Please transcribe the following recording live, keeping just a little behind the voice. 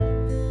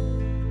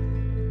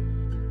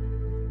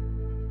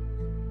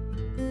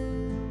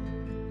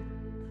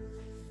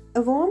A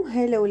warm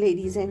hello,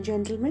 ladies and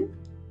gentlemen.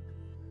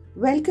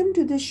 Welcome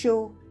to the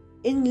show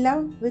In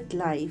Love with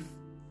Life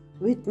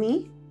with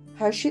me,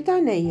 Harshita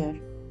Nayyar.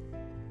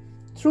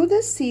 Through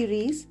this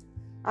series,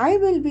 I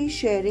will be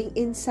sharing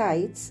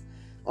insights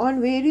on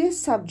various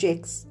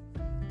subjects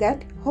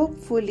that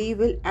hopefully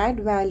will add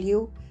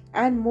value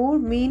and more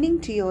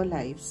meaning to your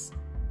lives.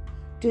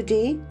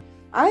 Today,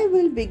 I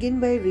will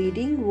begin by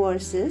reading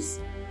verses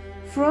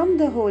from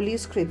the Holy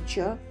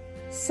Scripture,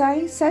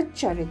 Sai Sat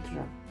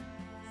Charitra.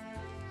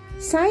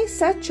 Sai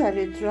Sat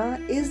Charitra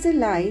is the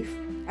life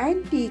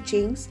and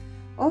teachings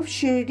of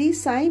Shirdi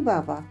Sai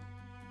Baba.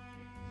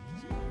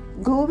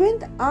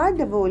 Govind R.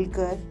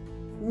 Dabolkar,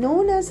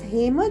 known as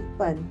Hemad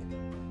Pant,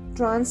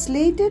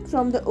 translated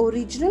from the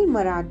original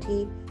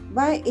Marathi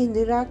by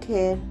Indira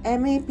Kher,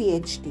 MA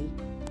PhD.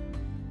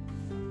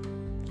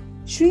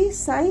 Sri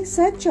Sai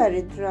Sat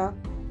Charitra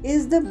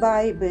is the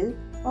Bible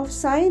of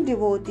Sai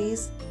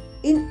devotees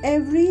in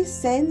every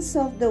sense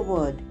of the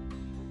word.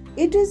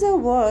 It is a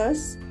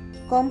verse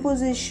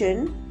composition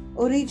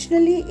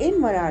originally in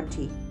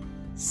Marathi,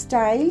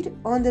 styled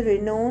on the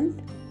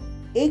renowned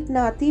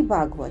Eknathi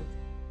Bhagwat.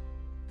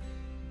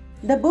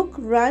 The book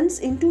runs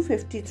into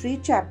 53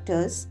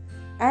 chapters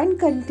and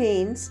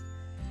contains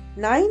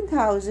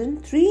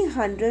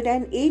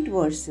 9,308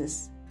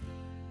 verses.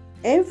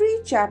 Every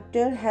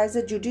chapter has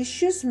a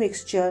judicious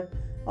mixture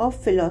of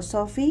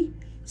philosophy,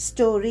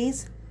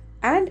 stories,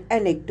 and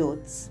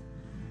anecdotes,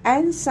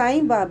 and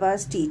Sai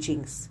Baba's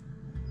teachings.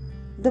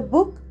 The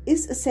book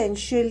is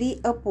essentially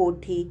a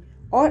pothi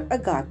or a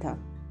gatha.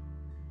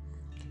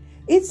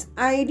 Its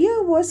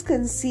idea was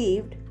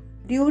conceived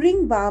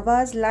during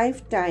Baba's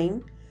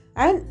lifetime,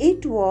 and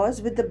it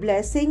was with the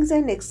blessings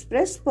and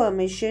express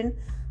permission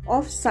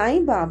of Sai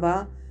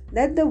Baba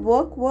that the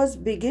work was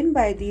begun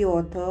by the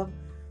author,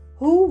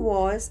 who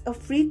was a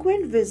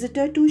frequent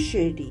visitor to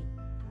Shirdi.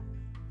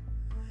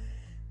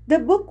 The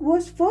book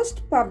was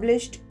first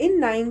published in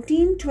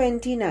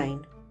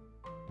 1929.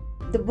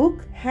 The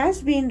book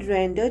has been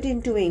rendered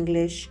into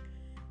English,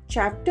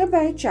 chapter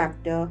by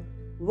chapter,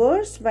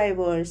 verse by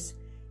verse,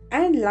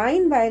 and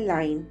line by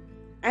line,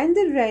 and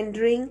the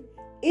rendering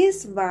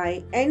is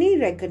by any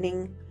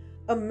reckoning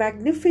a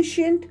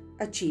magnificent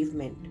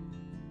achievement.